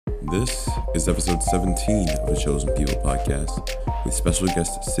This is episode 17 of the Chosen People podcast with special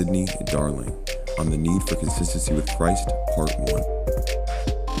guest Sydney Darling on the need for consistency with Christ, part 1.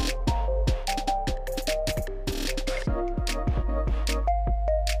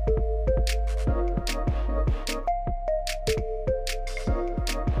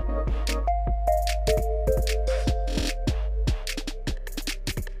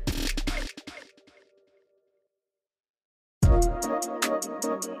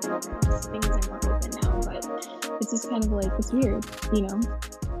 Things are more open now, but it's just kind of like, it's weird, you know?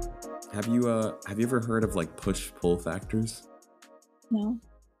 Have you ever heard of like push-pull factors? No,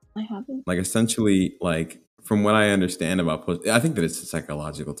 I haven't. Like essentially, like from what I understand about push, I think that it's a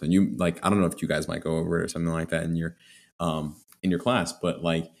psychological thing. You like, I don't know if you guys might go over it or something like that in your class, but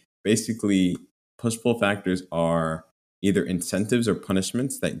like basically push-pull factors are either incentives or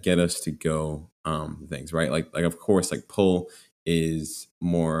punishments that get us to go things, right? Like of course, like pull is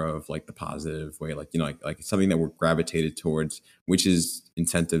more of like the positive way, like, you know, like something that we're gravitated towards, which is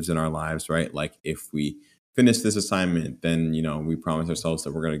incentives in our lives, right? Like if we finish this assignment, then, you know, we promise ourselves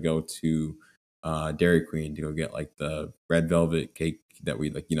that we're going to go to Dairy Queen to go get like the red velvet cake that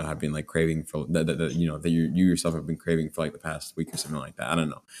we like, you know, have been like craving for that you know, that you yourself have been craving for like the past week or something like that. I don't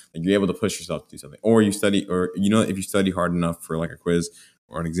know. Like you're able to push yourself to do something, or you study, or, you know, if you study hard enough for like a quiz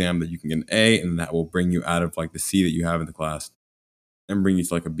or an exam, that you can get an A, and that will bring you out of like the C that you have in the class and bring you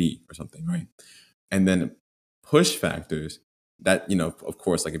to like a B or something, right? And then push factors that, you know, of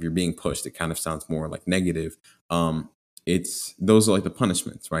course, like if you're being pushed, it kind of sounds more like negative. It's those are like the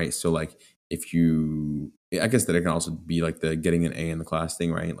punishments, right? So like if you, I guess that it can also be like the getting an A in the class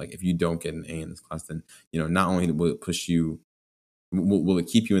thing, right? Like if you don't get an A in this class, then, you know, not only will it push you, will it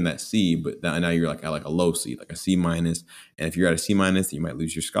keep you in that C, but now you're like at like a low C, like a C minus. And if you're at a C minus, you might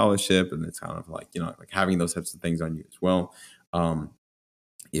lose your scholarship, and it's kind of like, you know, like having those types of things on you as well.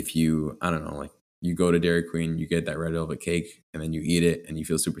 If you, I don't know, like you go to Dairy Queen, you get that red velvet cake, and then you eat it and you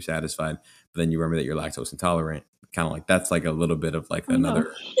feel super satisfied, but then you remember that you're lactose intolerant. Kind of like that's like a little bit of like I know.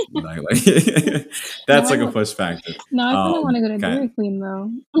 another, you know, like Now that's I like a want, push factor. now I kind of want to go to Kind Dairy Queen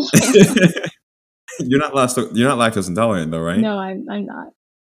though. you're not lactose intolerant though, right? No, I'm not.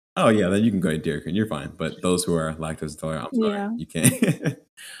 Oh yeah, then you can go to Dairy Queen. You're fine. But those who are lactose intolerant, I'm sorry, Yeah, you can't.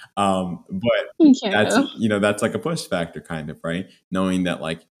 But you can't that's, though. you know, that's like a push factor kind of, right? Knowing that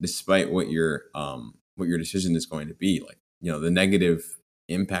like despite what your decision is going to be, like, you know, the negative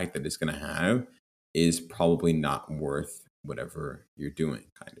impact that it's going to have is probably not worth whatever you're doing,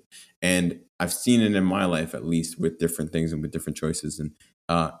 kind of. And I've seen it in my life, at least with different things and with different choices. And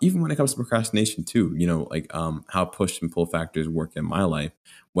even when it comes to procrastination too, you know, like how push and pull factors work in my life,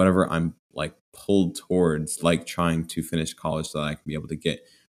 whatever I'm like pulled towards, like trying to finish college so that I can be able to get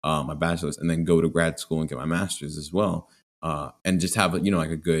my bachelor's and then go to grad school and get my master's as well, and just have, you know, like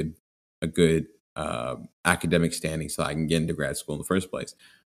a good academic standing so I can get into grad school in the first place.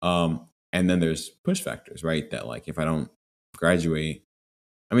 And then there's push factors, right? That like if I don't graduate,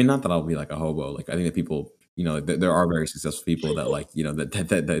 I mean, not that I'll be like a hobo. Like I think that people, you know, there are very successful people that like, you know,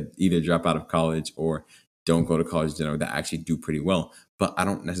 that either drop out of college or don't go to college in general that actually do pretty well. But I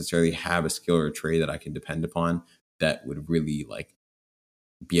don't necessarily have a skill or a trade that I can depend upon that would really like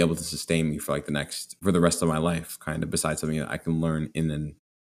be able to sustain me for like for the rest of my life, kind of, besides something that I can learn in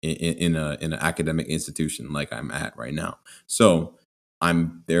an academic institution like I'm at right now. So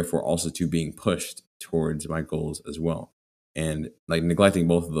I'm therefore also to being pushed towards my goals as well. And like neglecting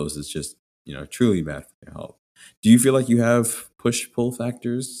both of those is just, you know, truly bad for your health. Do you feel like you have push pull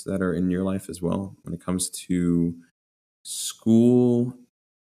factors that are in your life as well when it comes to school,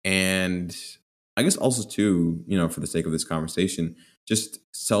 and I guess also too, you know, for the sake of this conversation, just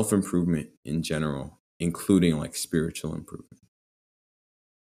self improvement in general, including like spiritual improvement?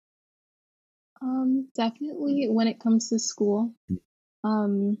 Definitely when it comes to school,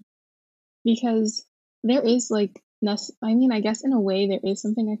 um, because there is like, I mean, I guess in a way there is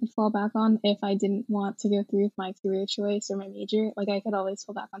something I could fall back on if I didn't want to go through with my career choice or my major. Like I could always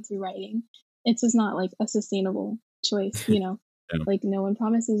fall back onto writing. It's just not like a sustainable choice, you know. Yeah. Like no one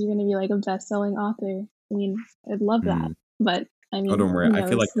promises you're gonna be like a best-selling author. I mean, I'd love that, Mm. but I Oh, mean, don't worry. who I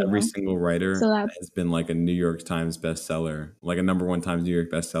feel like knows, you every know? single So writer that has been like a New York Times bestseller, like a number one Times New York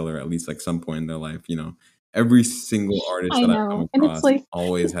bestseller, at least like some point in their life. You know, every single artist I that I've come know, and it's across like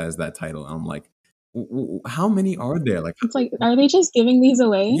always has that title. I'm like, how many are there? Like, it's like, are they just giving these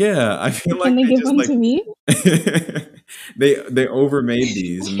away? yeah, I feel like Can they they give just one like to me? they overmade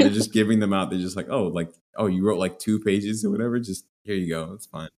these and they're just giving them out. They're just like, oh, you wrote like 2 pages or whatever. Just here you go. It's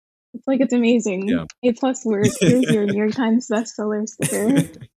fine. It's like it's amazing. Yeah. A plus work. Here's your New York Times bestseller sticker.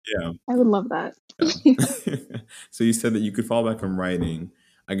 Yeah. I would love that. Yeah. So you said that you could fall back on writing.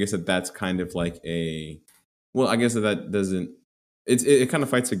 I guess that's kind of like well, I guess that doesn't, it kind of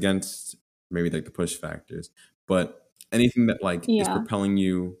fights against maybe like the push factors, but anything that like is Yeah, propelling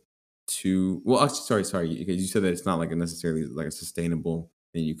you to, well, actually, sorry, because you said that it's not like a necessarily like a sustainable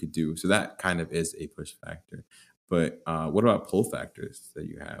thing you could do. So that kind of is a push factor. But what about pull factors that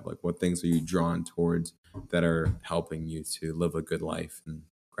you have? Like, what things are you drawn towards that are helping you to live a good life and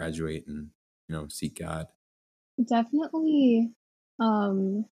graduate and seek God? definitely.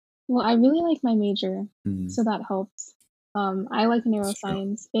 Um, well, I really like my major, Hmm. so that helps. I like That's true.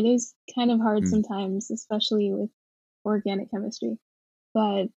 neuroscience. It is kind of hard Mm. sometimes, especially with organic chemistry,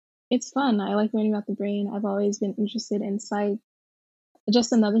 but it's fun. I like learning about the brain. I've always been interested in psych.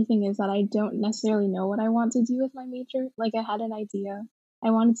 Just another thing is that I don't necessarily know what I want to do with my major. Like I had an idea.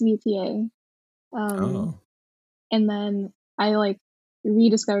 I wanted to be a PA. Oh, And then I like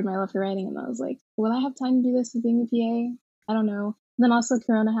rediscovered my love for writing and I was like, will I have time to do this as being a PA? I don't know. And then also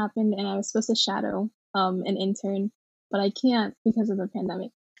Corona happened and I was supposed to shadow an intern, but I can't because of the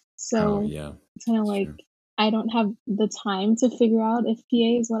pandemic. oh So yeah, it's kind of that's like true. I don't have the time to figure out if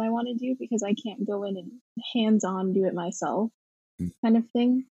PA is what I want to do because I can't go in and hands on do it myself Mm. kind of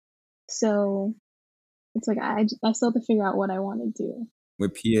thing. So it's like I still have to figure out what I want to do.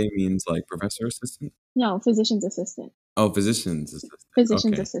 What PA means, like professor assistant? No, physician's assistant. Oh, physician's assistant.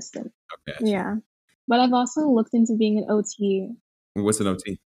 Physician's Okay, assistant. okay, I see. Yeah. But I've also looked into being an OT. What's an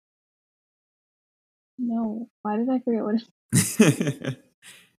OT? No, why did I forget what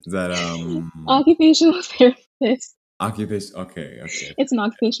Is that occupational therapist. occupation? Okay, okay, It's an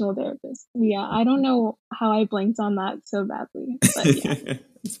occupational therapist. Yeah, I don't know how I blanked on that so badly, but yeah. okay.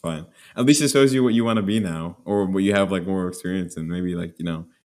 It's fine. At least it shows you what you want to be now, or what you have like more experience in. Maybe like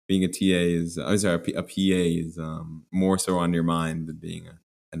being a TA is, I'm sorry, a PA is more so on your mind than being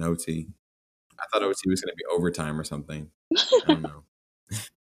an OT. I thought OT was going to be overtime or something. I don't know.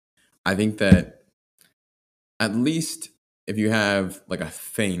 I think that at least if you have like a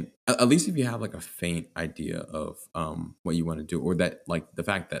faint, at least if you have like a faint idea of what you want to do, or that like the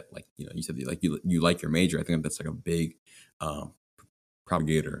fact that like you said that, like you like your major, I think that's like a big um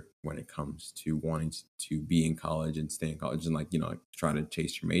propagator when it comes to wanting to be in college and stay in college and like like, try to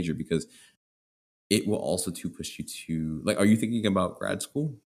chase your major, because it will also to push you to like, are you thinking about grad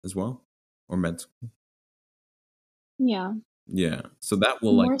school as well, or med school? Yeah. Yeah, so that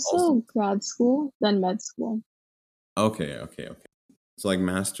will like More also, so grad school than med school. okay, okay, okay. So like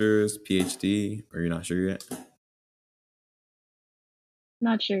master's, PhD, or you're not sure yet?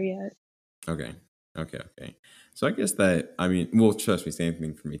 Not sure yet. Okay. Okay. Okay. So I guess that, I mean, well, trust me, same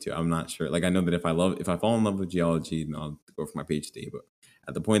thing for me too. I'm not sure. Like I know that if I fall in love with geology, then I'll go for my PhD. But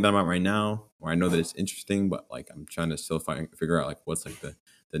at the point that I'm at right now, where I know that it's interesting, but like I'm trying to still figure out like what's like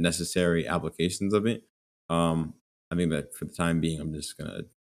the necessary applications of it. Um, I think that for the time being, I'm just gonna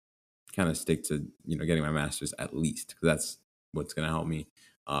kind of stick to getting my master's at least, because that's what's going to help me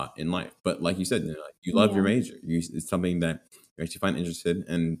in life. But like you said, like, you love your Yeah. major. It's something that you actually find interested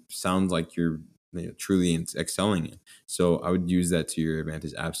and sounds like you're truly excelling in. So I would use that to your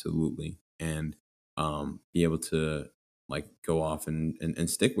advantage, absolutely, and be able to like go off and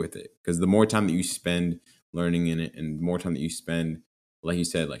stick with it, because the more time that you spend learning in it, and the more time that you spend, like you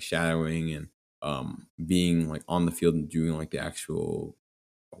said, like shadowing and being like on the field and doing like the actual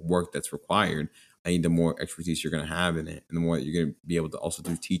work that's required, I think the more expertise you're going to have in it, and the more that you're going to be able to also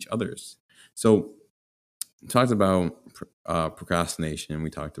to teach others. So, we talked about procrastination. We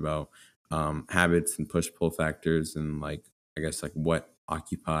talked about habits and push pull factors, and like I guess like what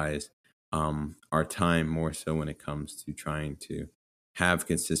occupies our time more so when it comes to trying to have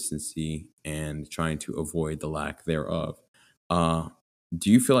consistency and trying to avoid the lack thereof. Uh, do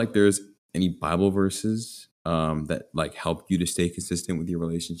you feel like there's any Bible verses that like help you to stay consistent with your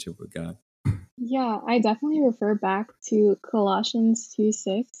relationship with God? Yeah, I definitely refer back to Colossians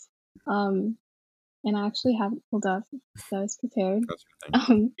 2:6. Um, and I actually have it pulled up, so I was prepared. That's your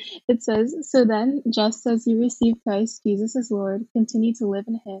thing. Um, it says, so then, just as you received Christ Jesus as Lord, continue to live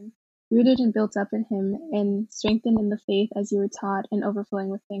in Him, rooted and built up in Him, and strengthened in the faith as you were taught, and overflowing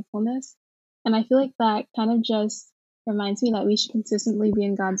with thankfulness. And I feel like that kind of just reminds me that we should consistently be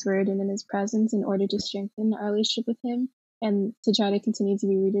in God's Word and in His presence in order to strengthen our relationship with Him and to try to continue to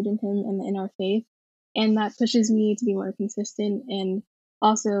be rooted in Him and in our faith. And that pushes me to be more consistent, and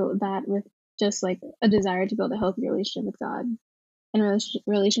also that with just like a desire to build a healthy relationship with God. And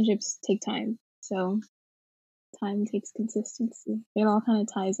relationships take time. So time takes consistency. It all kind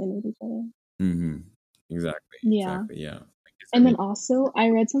of ties in with each other. Hmm. Exactly. Yeah. Exactly. Yeah. I guess, I And then mean, also, I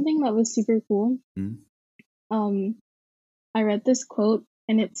read something that was super cool. mhm. Um, I read this quote,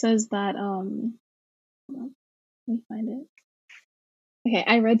 and it says that hold on, let me find it. Okay,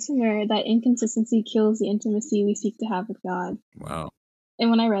 I read somewhere that inconsistency kills the intimacy we seek to have with God. Wow. And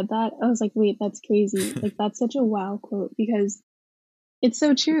when I read that, I was like, wait, that's crazy. Like, that's such a wow quote because it's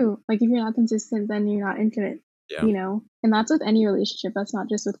so true. Like, if you're not consistent, then you're not intimate, Yeah. you know? And that's with any relationship. That's not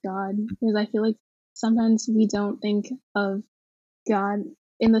just with God. Because I feel like sometimes we don't think of God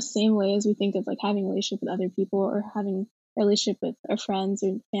in the same way as we think of like having a relationship with other people or having a relationship with our friends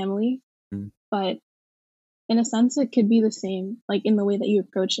or family. Mm. But in a sense, it could be the same, like in the way that you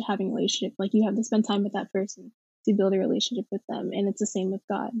approach having a relationship. Like you have to spend time with that person to build a relationship with them. And it's the same with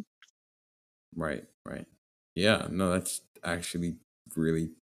God. Right, right. Yeah, no, that's actually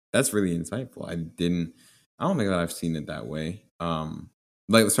really that's really insightful. I don't think that I've seen it that way.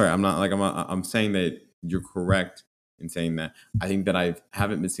 Like sorry, I'm saying that you're correct in saying that. I think that I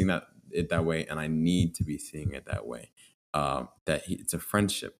haven't been seeing that way and I need to be seeing it that way. It's a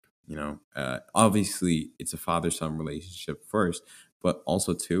friendship, you know. Obviously it's a father-son relationship first, but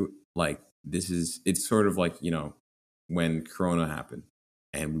also too like it's sort of like, you know, when Corona happened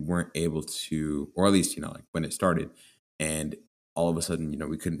and we weren't able to, or at least, you know, like when it started, and all of a sudden, you know,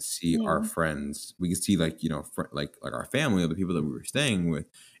 we couldn't see our Yeah. friends. We could see like, you know, like our family or the people that we were staying with,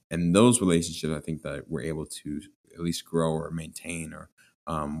 and those relationships, I think that we're able to at least grow or maintain or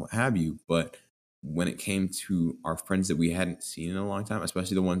what have you. But when it came to our friends that we hadn't seen in a long time,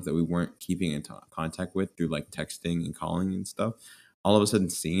 especially the ones that we weren't keeping in contact with through like texting and calling and stuff, all of a sudden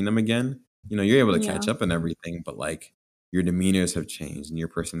seeing them again, you know, you're able to Yeah. catch up and everything, but like your demeanors have changed and your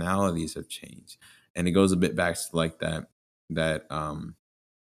personalities have changed. And it goes a bit back to like that that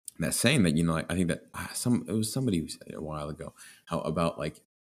saying that, you know, like, I think that it was somebody who said it a while ago, how about like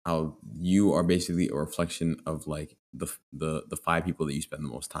how you are basically a reflection of like the five people that you spend the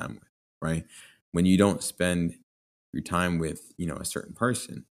most time with, right? When you don't spend your time with, you know, a certain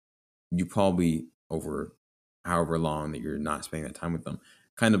person, you probably over however long that you're not spending that time with them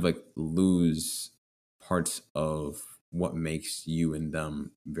kind of like lose parts of what makes you and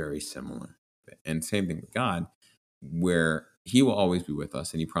them very similar. And same thing with God, where he will always be with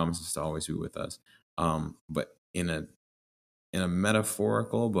us and he promises to always be with us. But in a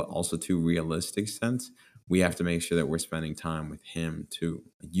metaphorical but also too realistic sense, we have to make sure that we're spending time with him too.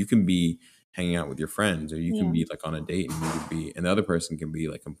 Like, you can be hanging out with your friends or you can Yeah. be like on a date and you could be and the other person can be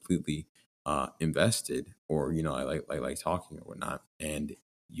like completely invested or, you know, like talking or whatnot, and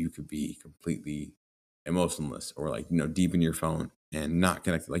you could be completely emotionless or like, you know, deep in your phone and not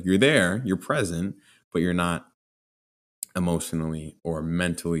connected. Like, you're there, you're present, but you're not emotionally or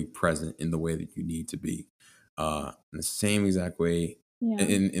mentally present in the way that you need to be. In the same exact way, Yeah.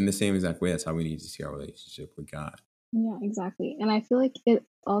 in the same exact way, that's how we need to see our relationship with God. Yeah, exactly. And I feel like it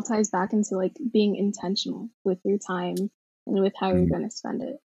all ties back into like being intentional with your time and with how you're Mhm. going to spend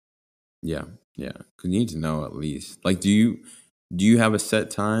it. Yeah, yeah. 'Cause you need to know at least. Like, do you have a set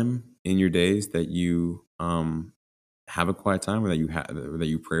time in your days that you have a quiet time or that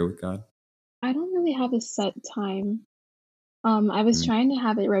you pray with God? I don't really have a set time. I was Mm, trying to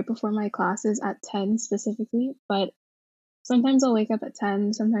have it right before my classes at 10 specifically, but sometimes I'll wake up at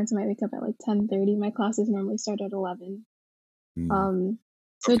 10, sometimes I might wake up at like 10:30. My classes normally start at 11. mm. Um,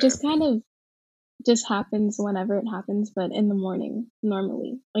 so it Okay, just kind of just happens whenever it happens, but in the morning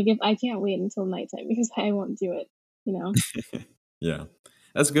normally. Like if I can't wait until nighttime because I won't do it, you know? okay. Yeah.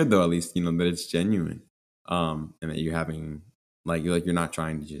 That's good though, at least, you know, that it's genuine. And that you're having you're not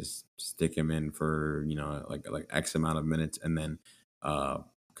trying to just stick him in for, you know, like X amount of minutes and then uh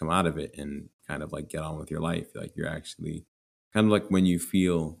come out of it and kind of like get on with your life. Like, you're actually kind of like when you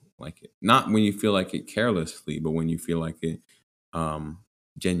feel like it, not when you feel like it carelessly, but when you feel like it um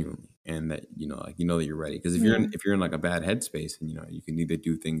genuinely, and that, you know, like, you know that you're ready. Because Yeah. if you're in like a bad headspace, and you know, you can either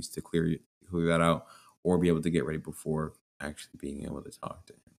do things to clear that out or be able to get ready before actually being able to talk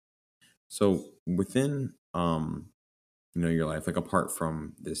to him. So within you know, your life, like apart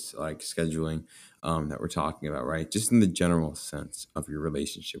from this like scheduling that we're talking about, right? Just in the general sense of your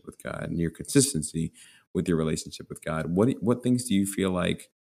relationship with God and your consistency with your relationship with God, what things do you feel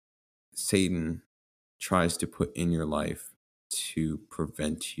like Satan tries to put in your life to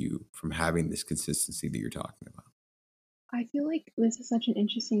prevent you from having this consistency that you're talking about? I feel like this is such an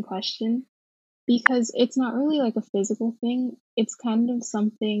interesting question because it's not really like a physical thing. It's kind of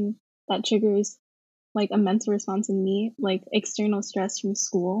something that triggers like a mental response in me, like external stress from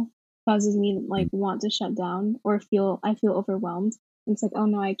school causes me to like Mm. want to shut down or I feel overwhelmed. And it's like, oh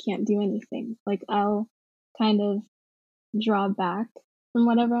no, I can't do anything. Like I'll kind of draw back from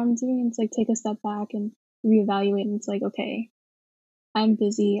whatever I'm doing. It's like take a step back and reevaluate. And it's like, okay, I'm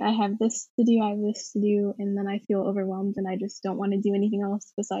busy. I have this to do. I have this to do. And then I feel overwhelmed and I just don't want to do anything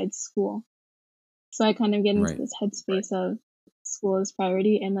else besides school. So I kind of get into Right. this headspace of school is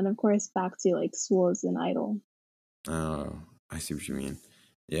priority, and then of course back to like school is an idol. Oh, I see what you mean.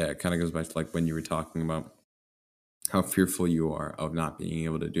 Yeah, it kind of goes back to like when you were talking about how fearful you are of not being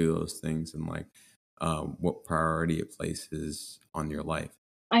able to do those things and like what priority it places on your life.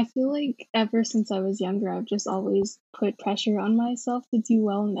 I feel like ever since I was younger, I've just always put pressure on myself to do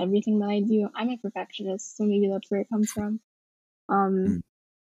well in everything that I do. I'm a perfectionist, so maybe that's where it comes from. Um, Mm,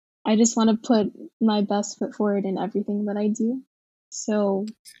 I just want to put my best foot forward in everything that I do. So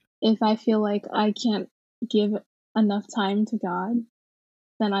if I feel like I can't give enough time to God,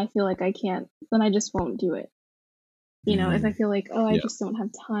 then I feel like I can't, then I just won't do it. If I mm, feel like, oh, I yeah. just don't have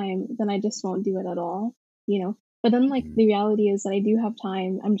time, then I just won't do it at all, you know. But then, like, Mm, the reality is that I do have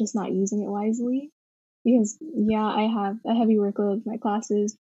time, I'm just not using it wisely because, yeah, I have a heavy workload with my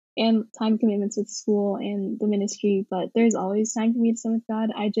classes and time commitments with school and the ministry, but there's always time for me to spend with God.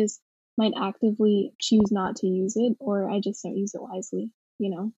 I just might actively choose not to use it or I just don't use it wisely.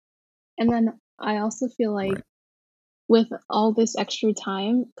 And then I also feel like right. with all this extra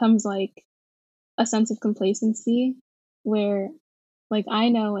time comes like a sense of complacency where like I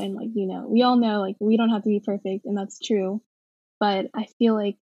know and like we all know like we don't have to be perfect and that's true, but I feel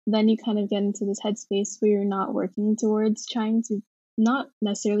like then you kind of get into this headspace where you're not working towards trying to not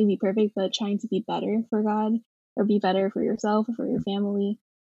necessarily be perfect but trying to be better for God or be better for yourself or for your family.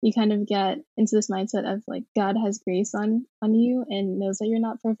 You kind of get into this mindset of like God has grace on you and knows that you're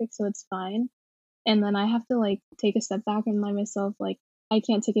not perfect, so it's fine. And then I have to like take a step back and remind myself like I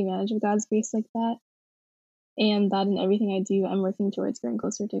can't take advantage of God's grace like that, and that in everything I do, I'm working towards growing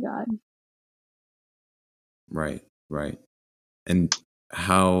closer to God. Right. Right. And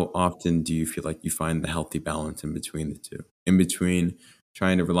how often do you feel like you find the healthy balance in between the two? In between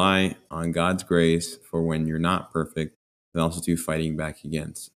trying to rely on God's grace for when you're not perfect, and also to fighting back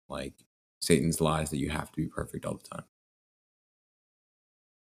against like Satan's lies that you have to be perfect all the time.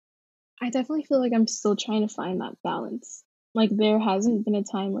 I definitely feel like I'm still trying to find that balance. Like there hasn't been a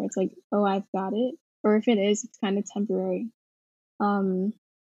time where it's like, oh, I've got it, or if it is, it's kind of temporary. Um,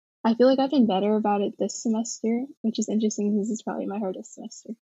 I feel like I've been better about it this semester, which is interesting because it's probably my hardest semester.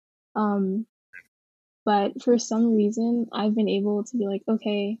 Um, but for some reason, I've been able to be like,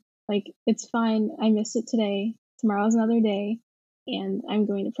 okay, like it's fine. I missed it today. Tomorrow's another day, and I'm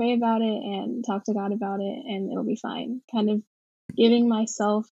going to pray about it and talk to God about it, and it'll be fine. Giving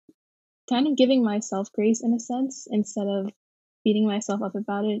myself, kind of giving myself grace in a sense instead of beating myself up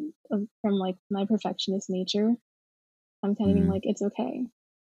about it from like my perfectionist nature. I'm kind of being Mhm. like, it's okay,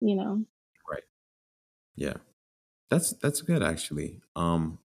 you know? Right. Yeah. That's good actually.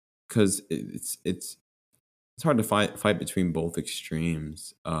 Because it's hard to fight between both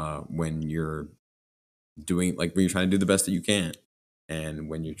extremes when you're doing like when you're trying to do the best that you can and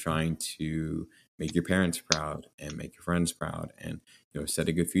when you're trying to make your parents proud and make your friends proud and set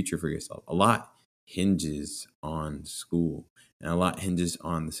a good future for yourself. A lot hinges on school and a lot hinges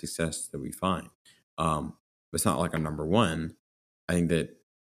on the success that we find. But it's not like our number one. I think that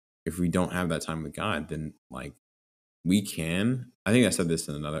if we don't have that time with God, then like we can, I think I said this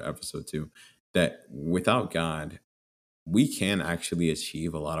in another episode too, that without God we can actually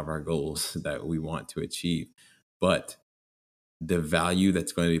achieve a lot of our goals that we want to achieve, but the value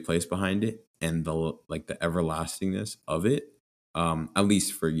that's going to be placed behind it and the everlastingness of it, at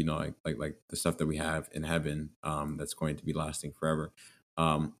least for like the stuff that we have in heaven, that's going to be lasting forever.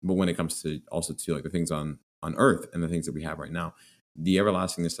 But when it comes to also to like the things on earth and the things that we have right now, the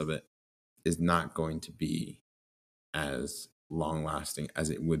everlastingness of it is not going to be as long lasting as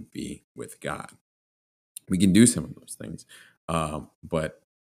it would be with God. We can do some of those things, but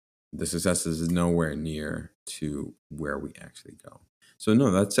the success is nowhere near to where we actually go. So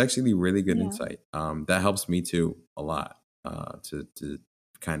no, that's actually really good Yeah. insight. That helps me too a lot to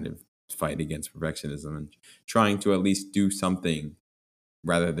kind of fight against perfectionism and trying to at least do something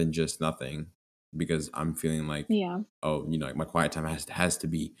rather than just nothing because I'm feeling like, Yeah. oh, like my quiet time has to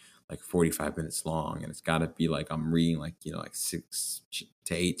be like 45 minutes long and it's got to be like I'm reading like, like 6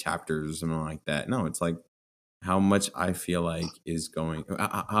 to 8 chapters or something like that. No, it's like how much I feel like is going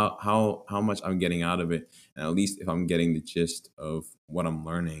how much I'm getting out of it. And at least if I'm getting the gist of what I'm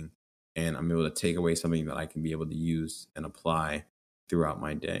learning and I'm able to take away something that I can be able to use and apply throughout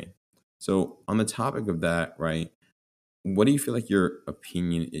my day. So on the topic of that, right? What do you feel like your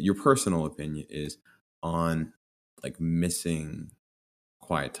personal opinion is on like missing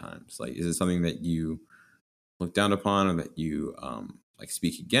quiet times? Like, is it something that you look down upon or that you like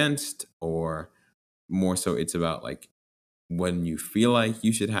speak against, or more so it's about like when you feel like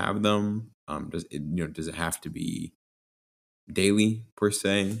you should have them? Does it have to be daily per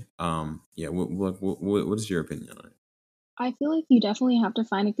se? Yeah. What is your opinion on it? I feel like you definitely have to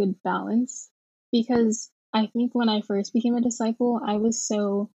find a good balance because I think when I first became a disciple, I was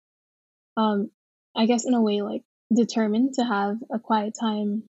so, um, I guess in a way, like determined to have a quiet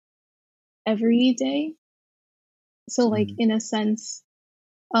time every day. So, like, Mhm. in a sense,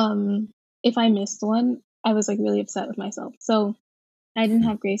 um, if I missed one, I was like really upset with myself. So, I didn't Mhm.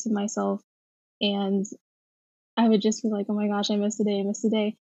 have grace with myself. And I would just be like, oh my gosh, I missed a day, I missed a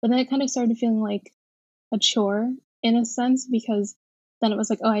day. But then it kind of started feeling like a chore in a sense because then it was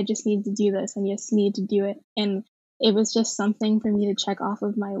like, oh, I just need to do this and just need to do it. And it was just something for me to check off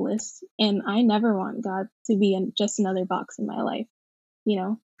of my list. And I never want God to be in just another box in my life, you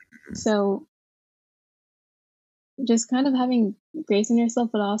know? So just kind of having grace in yourself,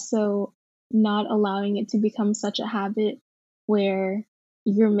 but also not allowing it to become such a habit where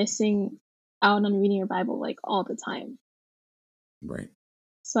you're missing out on reading your Bible like all the time. Right.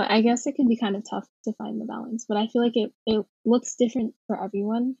 So I guess it can be kind of tough to find the balance, but I feel like it looks different for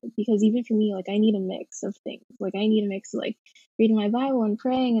everyone because even for me, like I need a mix of things. Like I need a mix of like reading my Bible and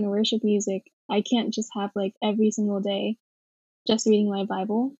praying and worship music. I can't just have like every single day just reading my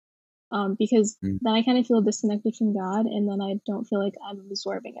Bible, because Mm. then I kind of feel disconnected from God, and then I don't feel like I'm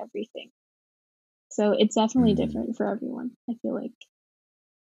absorbing everything. So it's definitely Mm. different for everyone. I feel like,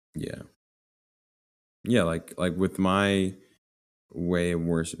 Yeah. Yeah, like with my way of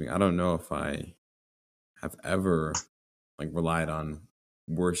worshiping, I don't know if I have ever like relied on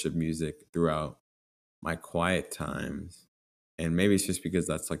worship music throughout my quiet times. And maybe it's just because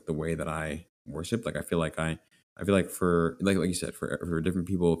that's like the way that I worship. Like I feel like for like you said, for different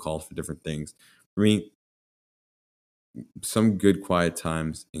people it calls for different things. For me, some good quiet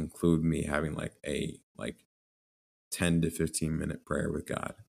times include me having like a 10 to 15-minute prayer with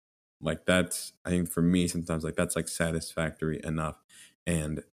God. Like that's I think for me sometimes like that's like satisfactory enough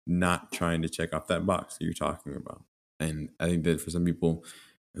and not trying to check off that box that you're talking about. And I think that for some people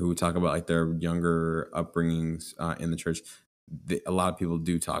who talk about like their younger upbringings in the church, a lot of people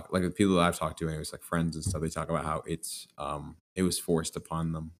do talk like the people that I've talked to, anyways, like friends and stuff. They talk about how it was forced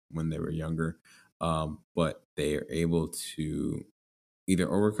upon them when they were younger, but they are able to either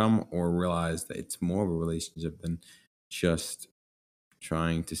overcome or realize that it's more of a relationship than just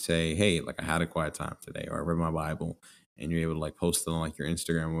trying to say, "Hey, like I had a quiet time today," or "I read my Bible," and you're able to like post it on like your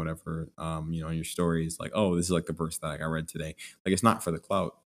Instagram or whatever, on your stories, like, "Oh, this is like the verse that like, I read today." Like it's not for the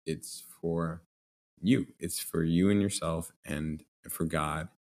clout; it's for you. It's for you and yourself, and for God,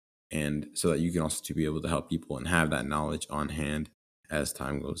 and so that you can also to be able to help people and have that knowledge on hand as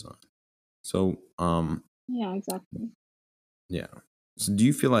time goes on. So, yeah, exactly. yeah. So, do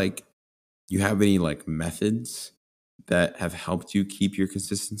you feel like you have any like methods that have helped you keep your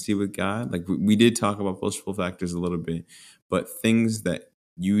consistency with God? Like we did talk about pushful factors a little bit, but things that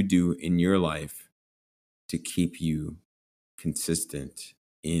you do in your life to keep you consistent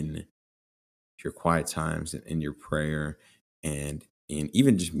in your quiet times and in your prayer and in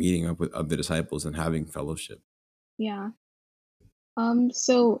even just meeting up with other disciples and having fellowship. Yeah.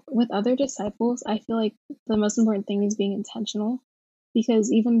 So with other disciples, I feel like the most important thing is being intentional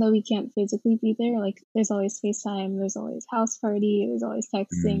because even though we can't physically be there, like there's always FaceTime, there's always house party, there's always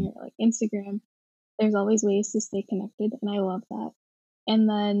texting Mm. or like Instagram. There's always ways to stay connected, and I love that. And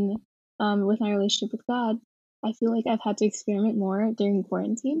then with my relationship with God, I feel like I've had to experiment more during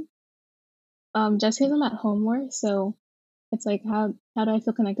quarantine. Just because I'm at home more, so it's like how do I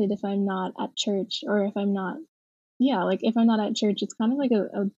feel connected if I'm not at church or if I'm not yeah, like, if I'm not at church, it's kind of like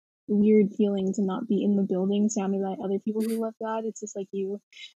a weird feeling to not be in the building surrounded by other people who love God. It's just like you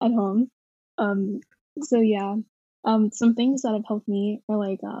at home. Um, so yeah, some things that have helped me are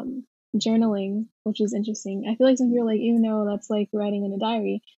like journaling, which is interesting. I feel like some people are like, you know, that's like writing in a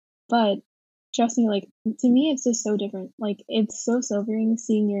diary, but trust me, like to me, it's just so different. Like it's so sobering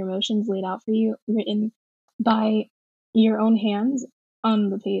seeing your emotions laid out for you, written by your own hands on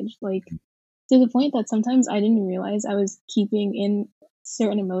the page. Like to the point that sometimes I didn't realize I was keeping in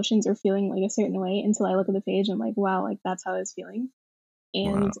certain emotions or feeling like a certain way until I look at the page and I'm like, wow, like that's how I was feeling.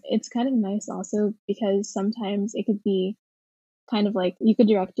 Wow. And it's kind of nice also because sometimes it could be kind of like you could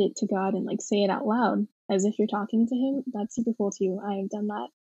direct it to God and like say it out loud as if you're talking to him. That's super cool too. I have done that.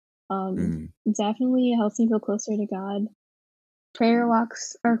 Mm. Definitely helps me feel closer to God. Prayer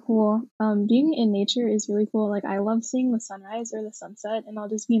walks are cool. Being in nature is really cool. Like I love seeing the sunrise or the sunset, and I'll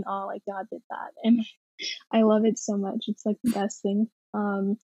just be in awe like God did that. And I love it so much. It's like the best thing.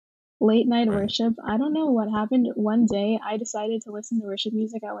 Late night Right. worship. I don't know what happened. One day I decided to listen to worship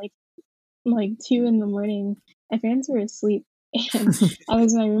music at like 2 in the morning. My parents were asleep. and I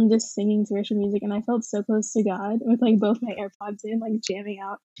was in my room just singing to worship music, and I felt so close to God with like both my AirPods in, like jamming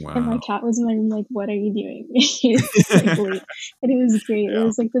out. And my Wow. cat was in my room, like, "What are you doing?" It's like late, and it was great. It Yeah.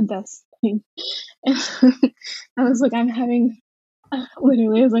 was like the best thing. And I was like, I'm having,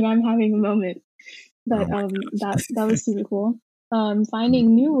 literally, I was like, I'm having a moment. Oh But my that was super cool. gosh.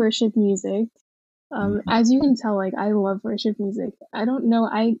 Finding new worship music. Mhm. As you can tell, like I love worship music. I don't know,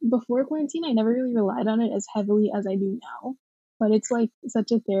 I before quarantine, I never really relied on it as heavily as I do now, but it's like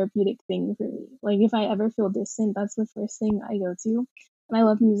such a therapeutic thing for me. Like if I ever feel distant, that's the first thing I go to. And I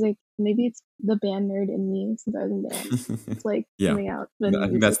love music. Maybe it's the band nerd in me since I was in band. It's like Yeah. coming out the I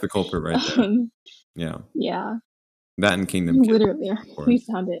think music. that's the culprit right there. Um, Yeah. yeah, That and Kingdom Kids, literally, of we course.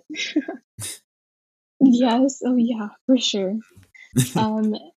 found it. Yes, oh yeah, for sure.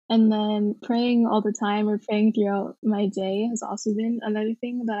 Um, and then praying all the time or praying throughout my day has also been another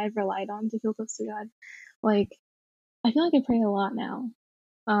thing that I've relied on to feel close to God. Like, I feel like I pray a lot now.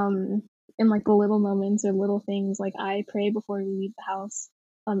 Um, in like the little moments or little things, like I pray before we leave the house,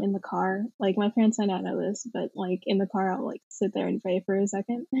 in the car. Like my parents might not know this, but like in the car, I'll like sit there and pray for a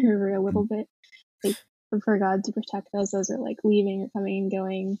second or for a little bit, like for God to protect us as we're like leaving or coming and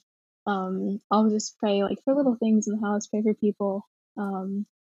going. I'll just pray like for little things in the house, pray for people. Um,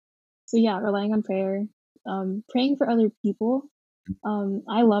 so yeah, relying on prayer, praying for other people.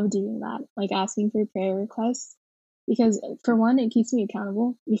 I love doing that, like asking for prayer requests, because for one, it keeps me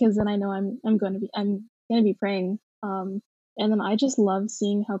accountable because then I know I'm gonna be praying. And then I just love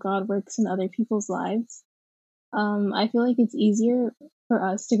seeing how God works in other people's lives. I feel like it's easier for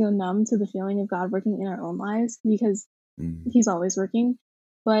us to go numb to the feeling of God working in our own lives because Mhm. He's always working,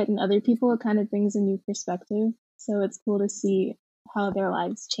 but in other people, it kind of brings a new perspective. So it's cool to see how their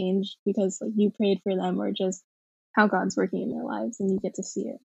lives change because like you prayed for them or just how God's working in their lives and you get to see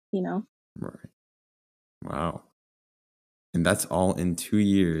it, you know? Right. Wow. And that's all in 2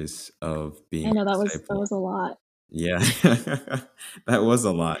 years of being I know a that disciple. was a lot. Yeah. That was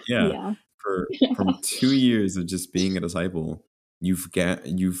a lot, yeah. Yeah. From 2 years of just being a disciple, you've,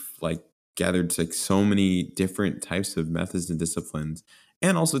 like, gathered, like, so many different types of methods and disciplines,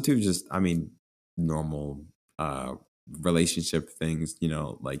 and also too just, I mean, normal, uh, relationship things,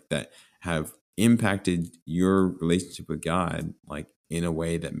 like, that have impacted your relationship with God, like, in a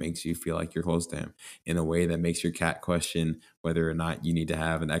way that makes you feel like you're close to Him, in a way that makes your cat question whether or not you need to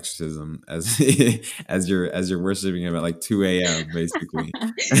have an exorcism as as you're worshiping Him at, like, 2 a.m., basically.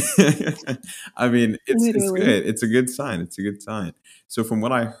 I mean, it's Literally. good. It's a good sign. It's a good sign. So from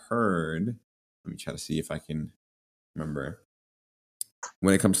what I heard, let me try to see if I can remember.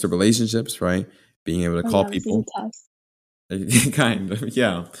 When it comes to relationships, right? Being able to Oh call yeah, this is a people, test. kind of,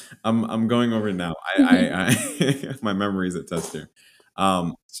 yeah. I'm going over it now. I my memory is a test here.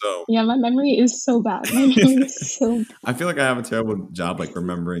 So Yeah, my memory is so bad. My memory is so I feel like I have a terrible job, like,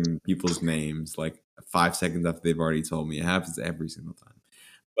 remembering people's names, like, 5 seconds after they've already told me. It happens every single time.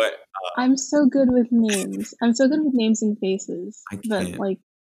 But I'm so good with names. I'm so good with names and faces, I but can't. like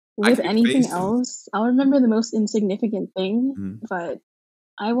I with can anything faces. else, I'll remember the most insignificant thing, Mhm. but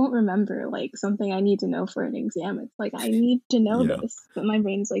I won't remember like something I need to know for an exam. It's like I need to know Yeah. this, but my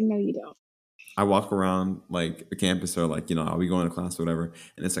brain's like, no, you don't. I walk around, like, the campus or, like, I'll be going to class or whatever,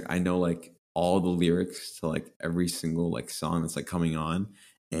 and it's like I know, like, all the lyrics to, like, every single, like, song that's, like, coming on,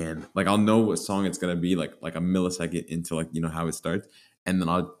 and, like, I'll know what song it's gonna be, like, a millisecond into, like, how it starts, and then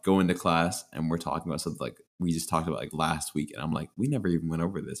I'll go into class, and we're talking about something, like, we just talked about, like, last week, and I'm like, "We never even went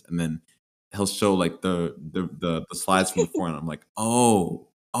over this," and then he'll show, like, the slides from before, and I'm like, "Oh,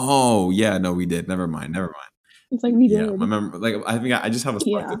 oh, yeah, no, we did. Never mind, never mind." It's like we Yeah, my did. like, I think I just have a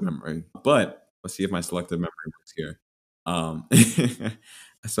Yeah. selective memory, but let's see if my selective memory works here. Um,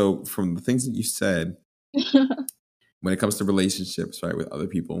 so from the things that you said, when it comes to relationships, right, with other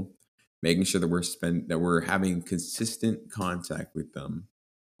people, making sure that we're having consistent contact with them,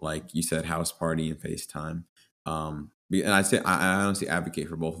 like you said, house party and FaceTime. And I say I honestly advocate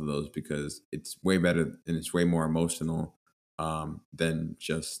for both of those because it's way better and it's way more emotional than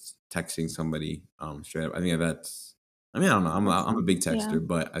just texting somebody straight up. I think that's. I mean, I don't know. I'm a Awesome. big Yeah. texter,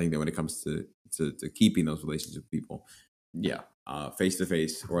 but I think that when it comes to keeping those relationships with people, yeah, face to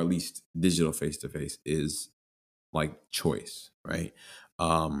face or at least digital face to face is like choice, right?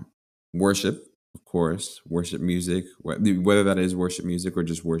 Um, Worship, of course, worship music, whether that is worship music or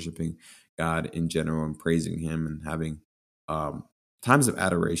just worshiping God in general and praising Him and having um, times of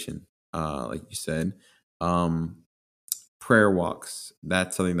adoration, like you said. Um, Prayer walks.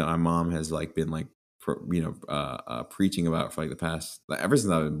 That's something that my mom has like been like, preaching about for like the past, like, ever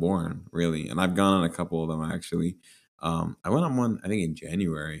since I've been born, really. And I've gone on a couple of them actually. I went on one, I think in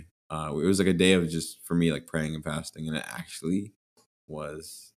January. It was like a day of just for me like praying and fasting, and it actually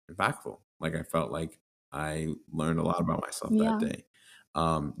was impactful. Like I felt like I learned a lot about myself that Yeah. day.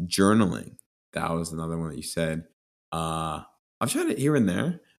 Journaling, that was another one that you said. I've tried it here and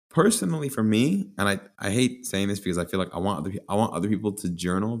there. Personally, for me, and I hate saying this because I feel like I want other people to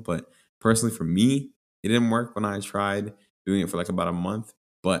journal, but personally for me, it didn't work when I tried doing it for like about a month.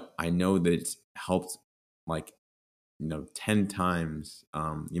 But I know that it's helped like 10 times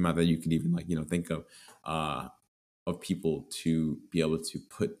the amount that you could even like think uh of people to be able to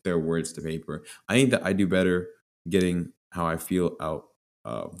put their words to paper. I think that I do better getting how I feel out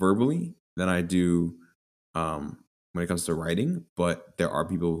verbally than I do when it comes to writing. But there are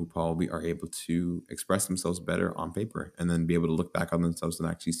people who probably are able to express themselves better on paper and then be able to look back on themselves and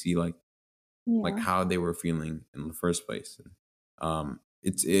actually see like Yeah. how they were feeling in the first place. And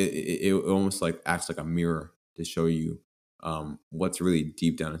it almost like acts like a mirror to show you what's really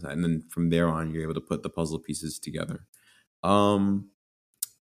deep down inside, and then from there on, you're able to put the puzzle pieces together. Um,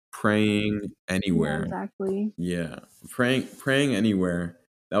 Praying Yeah, anywhere, exactly. yeah, praying anywhere.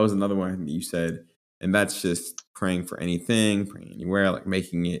 That was another one that you said, and that's just praying for anything, praying anywhere, like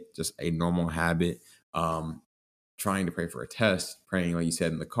making it just a normal habit. Um, Trying to pray for a test, praying, like you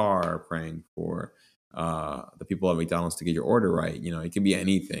said, in the car, praying for the people at McDonald's to get your order right. It can be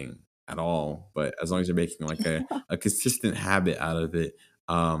anything at all, but as long as you're making like a consistent habit out of it,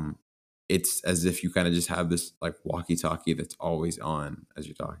 um, it's as if you kind of just have this like walkie-talkie that's always on as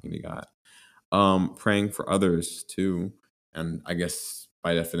you're talking to God. Praying for others too, and I guess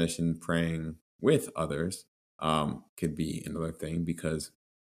by definition, praying with others could be another thing because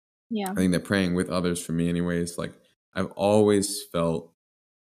Yeah. I think that praying with others for me anyways, like I've always felt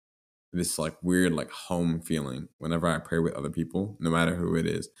this like weird like home feeling whenever I pray with other people, no matter who it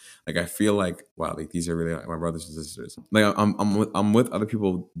is. Like I feel like wow, like these are really like my brothers and sisters. Like I'm with other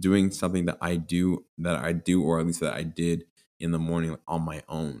people doing something that I do or at least that I did in the morning like, on my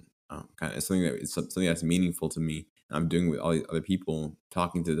own. Kind of it's something that's meaningful to me. And I'm doing with all these other people,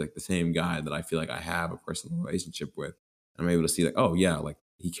 talking to like the same guy that I feel like I have a personal relationship with. I'm able to see like, oh yeah, like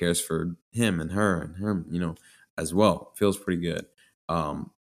he cares for him and her and him, as well. Feels pretty good.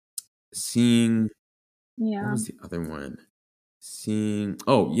 Um, Seeing what Yeah. was the other one? Seeing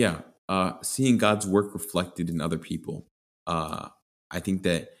oh yeah, seeing God's work reflected in other people. Uh, I think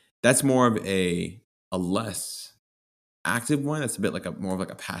that that's more of a less active one. That's a bit like a more of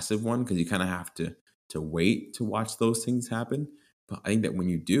like a passive one because you kind of have to wait to watch those things happen. But I think that when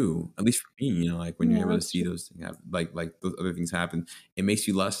you do, at least for me, like when you're Yeah, able to that's see true. those things happen, like those other things happen, it makes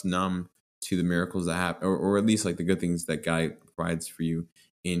you less numb to the miracles that happen, or at least like the good things that God provides for you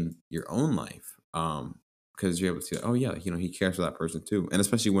in your own life. Because you're able to see, oh yeah, he cares for that person too, and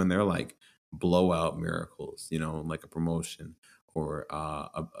especially when they're like blowout miracles, like a promotion or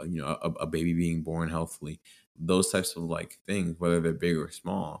a baby being born healthily, those types of like things, whether they're big or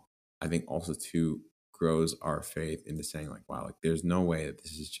small, I think also too grows our faith into saying like, wow, like there's no way that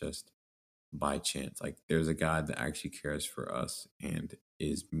this is just by chance. Like there's a God that actually cares for us and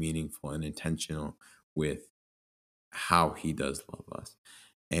is meaningful and intentional with how he does love us.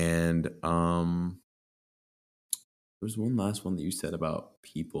 And there's one last one that you said about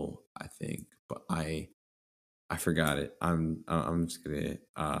people, I think, but I forgot it. I'm just gonna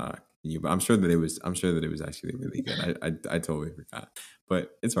but I'm sure that it was actually really good. I totally forgot,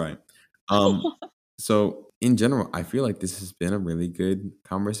 but it's all right. Um, so in general, I feel like this has been a really good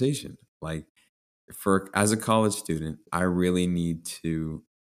conversation. Like for as a college student, I really need to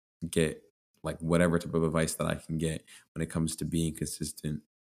get like whatever type of advice that I can get when it comes to being consistent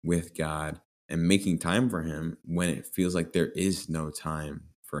with God and making time for Him when it feels like there is no time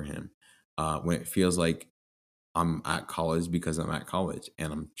for Him. When it feels like I'm at college because I'm at college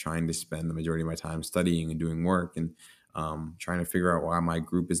and I'm trying to spend the majority of my time studying and doing work and trying to figure out why my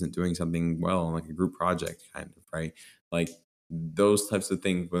group isn't doing something well, like a group project, kind of, right? Like those types of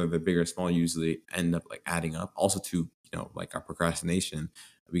things, whether they're big or small, usually end up like adding up. Also, to, like our procrastination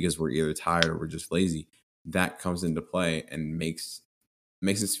because we're either tired or we're just lazy. That comes into play and makes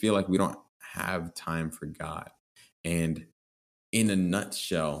us feel like we don't have time for God. And in a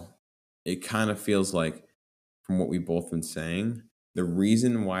nutshell, it kind of feels like from what we've both been saying, the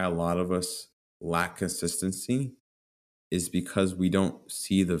reason why a lot of us lack consistency is because we don't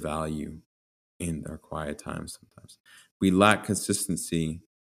see the value in our quiet time sometimes. We lack consistency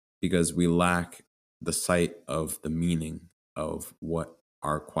because we lack the sight of the meaning of what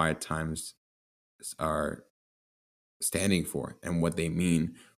our quiet times are standing for and what they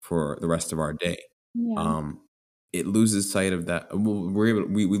mean for the rest of our day. Yeah. Um, it loses sight of that.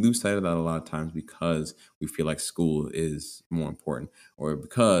 We lose sight of that a lot of times because we feel like school is more important, or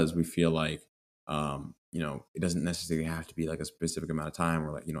because we feel like it doesn't necessarily have to be like a specific amount of time,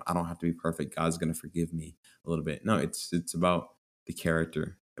 or like, I don't have to be perfect. God's gonna forgive me a little bit. No, it's about the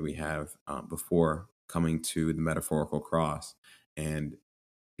character that we have before coming to the metaphorical cross, and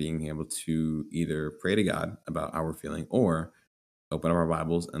being able to either pray to God about how we're feeling, or open up our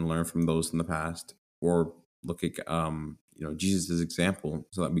Bibles and learn from those in the past, or look at Jesus' example,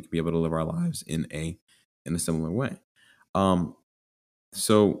 so that we can be able to live our lives in a similar way. Um,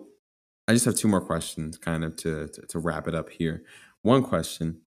 so I just have two more questions, kind of to wrap it up here. One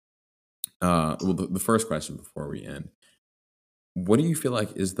question, well, the first question before we end: what do you feel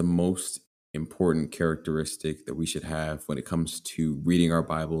like is the most important characteristic that we should have when it comes to reading our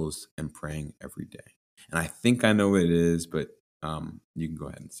Bibles and praying every day? And I think I know what it is, but you can go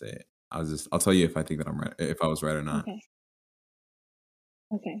ahead and say it. I'll tell you if I think that I'm right, if I was right or not. Okay.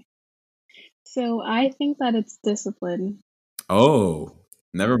 Okay. So I think that it's discipline. Oh,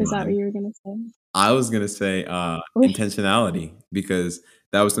 never Is that what mind. you were gonna say? I was gonna say Wait. intentionality, because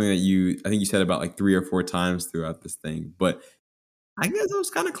that was something that I think you said about like 3 or 4 times throughout this thing. But I guess I was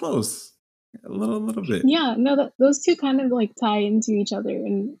kind of close, a little bit. Yeah, no, those two kind of like tie into each other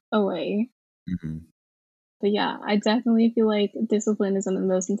in a way. Hmm. But yeah, I definitely feel like discipline is one of the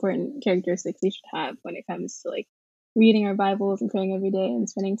most important characteristics we should have when it comes to like reading our Bibles and praying every day and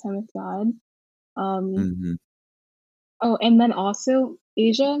spending time with God. Um, Hmm. oh, and then also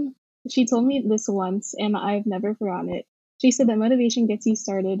Asia, she told me this once and I've never forgotten it. She said that motivation gets you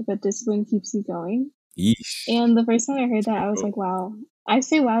started, but discipline keeps you going. Yeesh. And the first time I heard That's a that, good I was quote. like, wow. I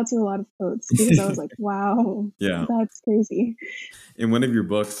say wow to a lot of quotes because I was like, wow, Yeah. that's crazy. In one of your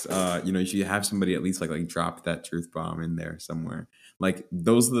books, you should have somebody at least like drop that truth bomb in there somewhere. Like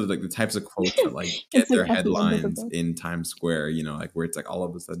those are the types of quotes that like get It's like their at the end of the headlines book. in Times Square, like where it's like all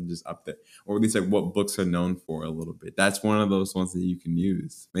of a sudden just up there. Or at least like what books are known for a little bit. That's one of those ones that you can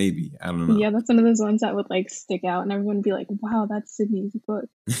use. Maybe. I don't know. Yeah, that's one of those ones that would like stick out and everyone would be like, wow, that's Sydney's book.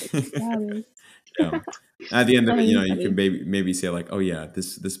 Like, yeah, it Yeah. is. At the end of it, Funny, you can funny. maybe say like, oh yeah,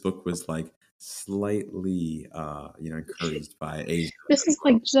 this book was like slightly encouraged by Asia This as is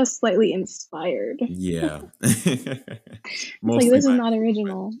well. like just slightly inspired. Yeah. It's like Mostly this is by not me,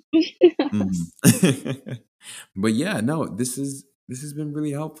 original. but but yeah, no, this has been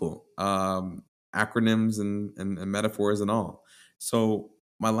really helpful. Acronyms and metaphors and all. So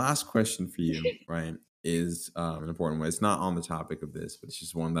my last question for you, right, is an important one. It's not on the topic of this, but it's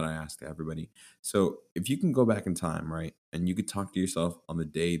just one that I ask to everybody. So if you can go back in time, right, and you could talk to yourself on the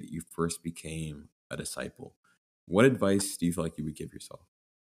day that you first became a disciple, what advice do you feel like you would give yourself?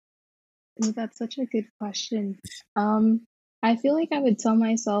 Ooh, that's such a good question. Um, I feel like I would tell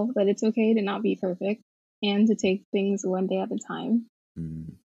myself that it's okay to not be perfect and to take things one day at a time.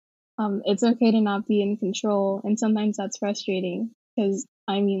 Mm, It's okay to not be in control, and sometimes that's frustrating because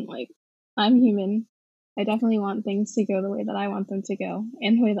I mean, like, I'm human. I definitely want things to go the way that I want them to go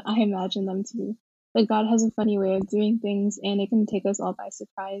and the way that I imagine them to be. But God has a funny way of doing things, and it can take us all by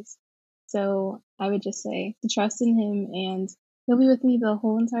surprise. So I would just say to trust in Him, and He'll be with me the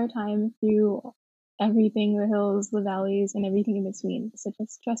whole entire time through everything, the hills, the valleys, and everything in between. So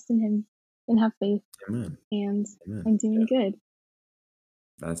just trust in Him and have faith, amen. and Amen. I'm doing good.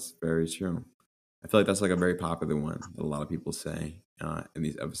 That's very true. I feel like that's like a very popular one that a lot of people say in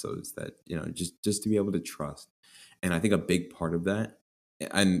these episodes, that just to be able to trust. And I think a big part of that,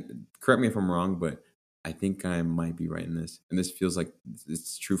 and correct me if I'm wrong, but I think I might be right in this, and this feels like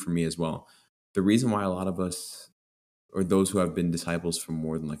it's true for me as well. The reason why a lot of us, or those who have been disciples for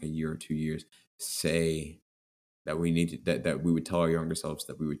more than like a year or 2 years, say that we need to, that we would tell our younger selves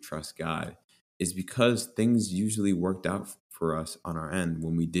that we would trust God, is because things usually worked out for us on our end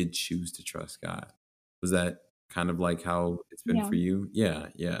when we did choose to trust God. Was that kind of like how it's been Yeah, for you? Yeah,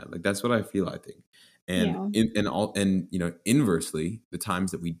 yeah. Like that's what I feel, I think. And yeah. inversely, the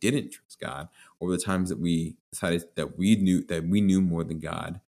times that we didn't trust God, or the times that we decided that we knew more than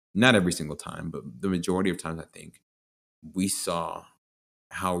God, not every single time, but the majority of times, I think we saw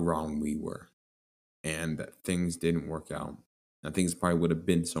how wrong we were, and that things didn't work out. And things probably would have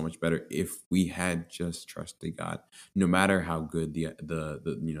been so much better if we had just trusted God, no matter how good the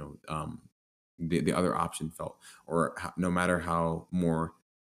other option felt, or no matter how more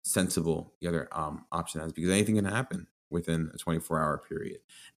sensible the other option is, because anything can happen within a 24-hour period,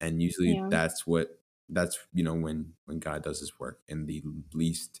 and usually Yeah, that's when God does His work in the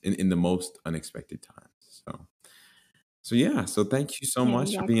least, in the most unexpected times. So yeah, so thank you so yeah,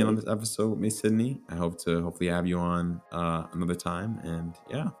 much for being on exactly. this episode, Miss Sydney. I hope to hopefully have you on another time. And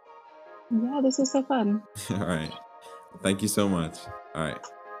yeah, Yeah, this was so fun. All right. Thank you so much. All right.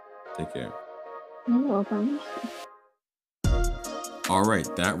 Take care. You're welcome. All right,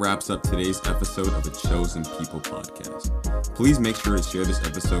 that wraps up today's episode of the Chosen People podcast. Please make sure to share this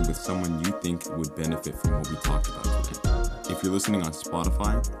episode with someone you think would benefit from what we talked about today. If you're listening on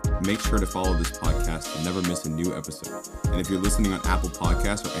Spotify, make sure to follow this podcast to never miss a new episode. And if you're listening on Apple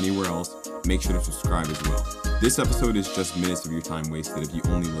Podcasts or anywhere else, make sure to subscribe as well. This episode is just minutes of your time wasted if you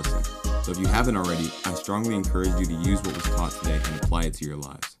only listen. So if you haven't already, I strongly encourage you to use what was taught today and apply it to your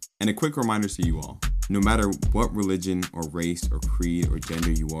lives. And a quick reminder to you all, no matter what religion or race or creed or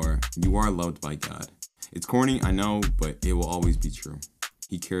gender you are loved by God. It's corny, I know, but it will always be true.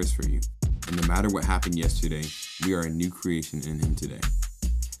 He cares for you. And no matter what happened yesterday, we are a new creation in Him today.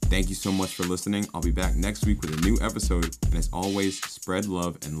 Thank you so much for listening. I'll be back next week with a new episode. And as always, spread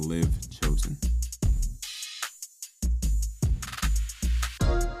love and live chosen.